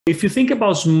If you think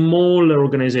about smaller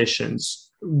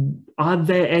organizations, are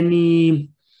there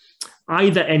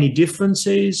either any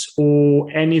differences or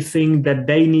anything that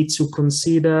they need to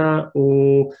consider,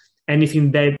 or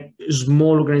anything that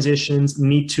small organizations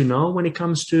need to know when it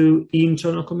comes to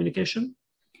internal communication?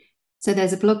 So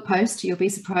there's a blog post, you'll be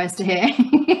surprised to hear.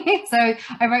 So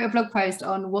I wrote a blog post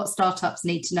on what startups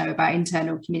need to know about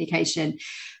internal communication,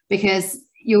 because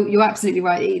you're absolutely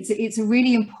right. It's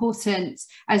really important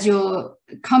as your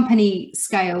company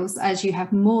scales, as you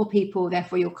have more people,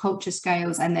 therefore your culture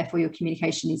scales, and therefore your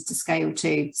communication needs to scale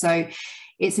too. So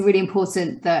it's really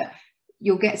important that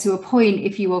you'll get to a point,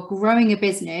 if you are growing a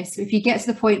business, if you get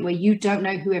to the point where you don't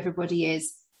know who everybody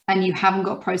is and you haven't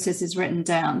got processes written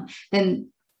down, then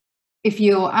if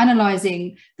you're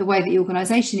analysing the way that the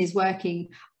organisation is working,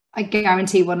 I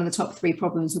guarantee one of the top 3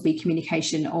 problems will be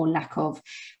communication or lack of.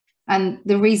 And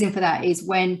the reason for that is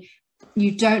when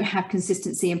you don't have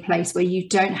consistency in place, where you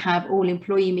don't have all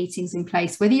employee meetings in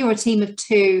place, whether you're a team of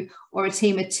 2 or a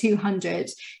team of 200,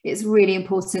 it's really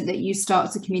important that you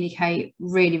start to communicate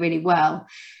really, really well.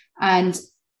 And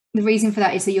the reason for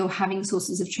that is that you're having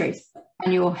sources of truth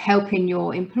and you're helping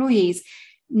your employees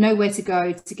know where to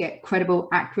go to get credible,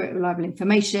 accurate, reliable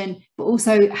information, but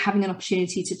also having an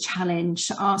opportunity to challenge,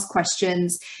 to ask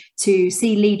questions, to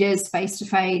see leaders face to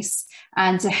face,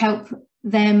 and to help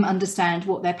them understand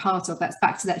what they're part of. That's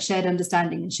back to that shared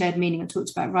understanding and shared meaning I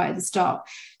talked about right at the start.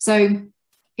 So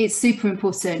it's super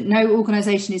important. No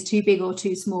organisation is too big or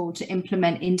too small to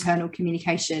implement internal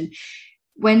communication.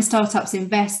 When startups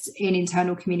invest in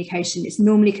internal communication, it's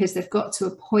normally because they've got to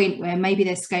a point where maybe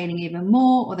they're scaling even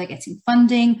more, or they're getting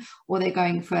funding, or they're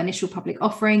going for initial public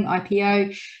offering,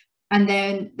 IPO, and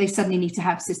then they suddenly need to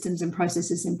have systems and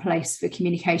processes in place for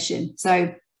communication.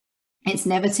 So it's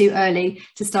never too early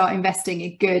to start investing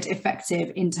in good,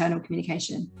 effective internal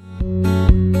communication.